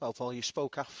Southall, you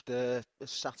spoke after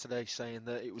Saturday saying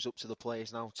that it was up to the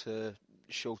players now to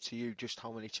show to you just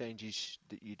how many changes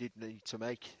that you did need to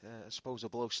make. I suppose a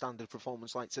below standard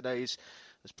performance like today has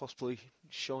possibly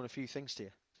shown a few things to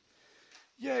you.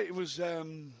 Yeah, it was,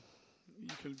 you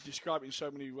can describe it in so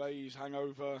many ways,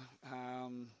 hangover.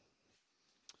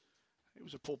 It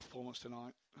was a poor performance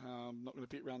tonight. Not going to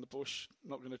beat around the bush,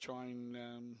 not going to try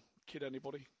and kid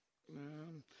anybody.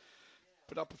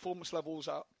 But our performance levels,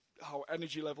 our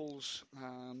energy levels,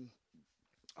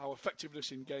 our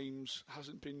effectiveness in games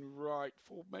hasn't been right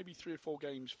for maybe 3 or 4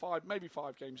 games, maybe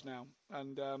 5 games now.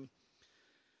 And,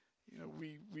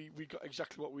 we got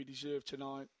exactly what we deserved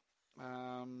tonight.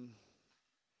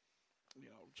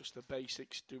 Just the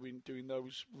basics, doing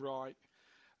those right.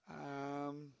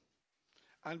 And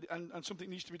something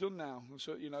needs to be done now.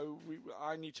 So,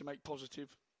 I need to make positive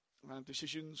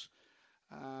decisions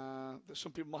that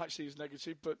some people might see as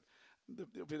negative, but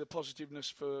there'll be the positiveness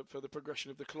for the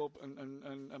progression of the club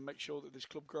and make sure that this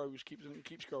club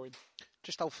keeps growing.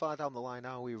 Just how far down the line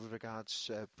are we with regards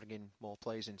bringing more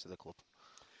players into the club?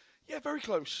 Yeah, very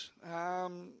close.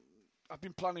 I've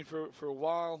been planning for a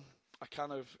while. I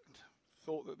kind of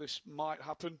thought that this might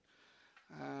happen.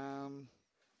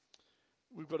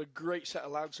 We've got a great set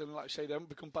of lads, and like I say, they haven't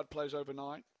become bad players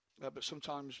overnight, but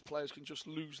sometimes players can just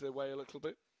lose their way a little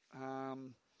bit.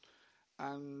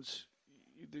 And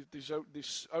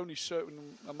there's only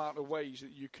certain amount of ways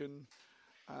that you can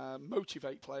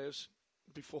motivate players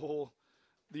before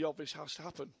the obvious has to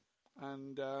happen.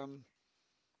 And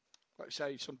like I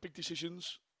say, some big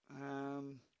decisions.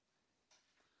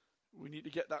 We need to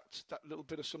get that little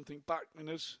bit of something back in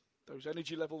us. Those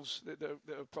energy levels that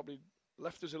have probably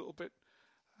left us a little bit.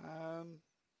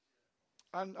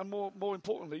 And more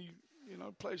importantly,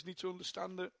 players need to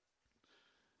understand that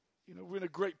we're in a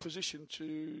great position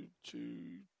to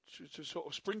sort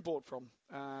of springboard from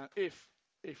if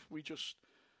we just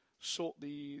sort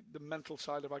the mental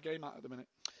side of our game out at the minute.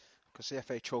 Because the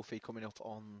FA Trophy coming up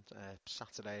on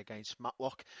Saturday against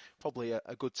Matlock, probably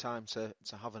a good time to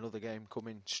have another game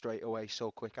coming straight away so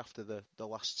quick after the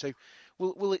last 2.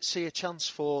 Will it see a chance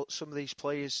for some of these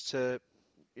players to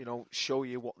show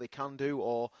you what they can do,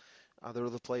 or are there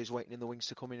other players waiting in the wings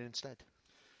to come in instead?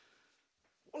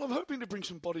 Well, I'm hoping to bring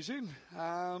some bodies in.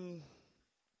 For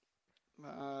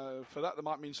that, there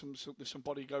might mean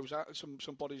somebody goes out,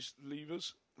 some bodies leave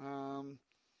us.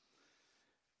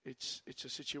 It's a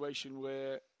situation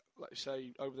where, like I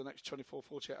say, over the next 24,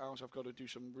 48 hours, I've got to do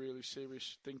some really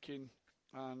serious thinking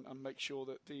and make sure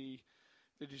that the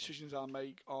decisions I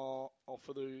make are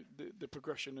for the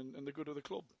progression and the good of the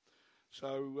club.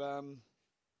 So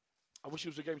I wish it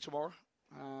was a game tomorrow,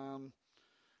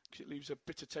 because it leaves a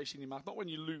bitter taste in your mouth. Not when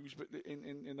you lose, but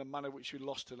in the manner which we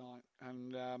lost tonight.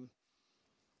 And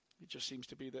it just seems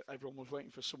to be that everyone was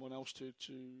waiting for someone else to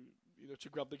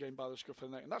grab the game by the scruff of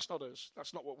the neck. And that's not us.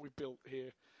 That's not what we built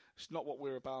here. It's not what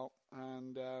we're about.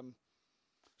 And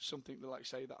something that, like I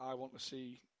say, that I want to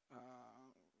see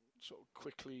sort of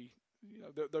quickly,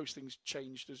 those things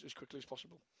changed as quickly as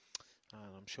possible.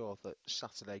 And I'm sure that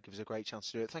Saturday gives a great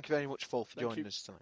chance to do it. Thank you very much, Paul, for joining us tonight.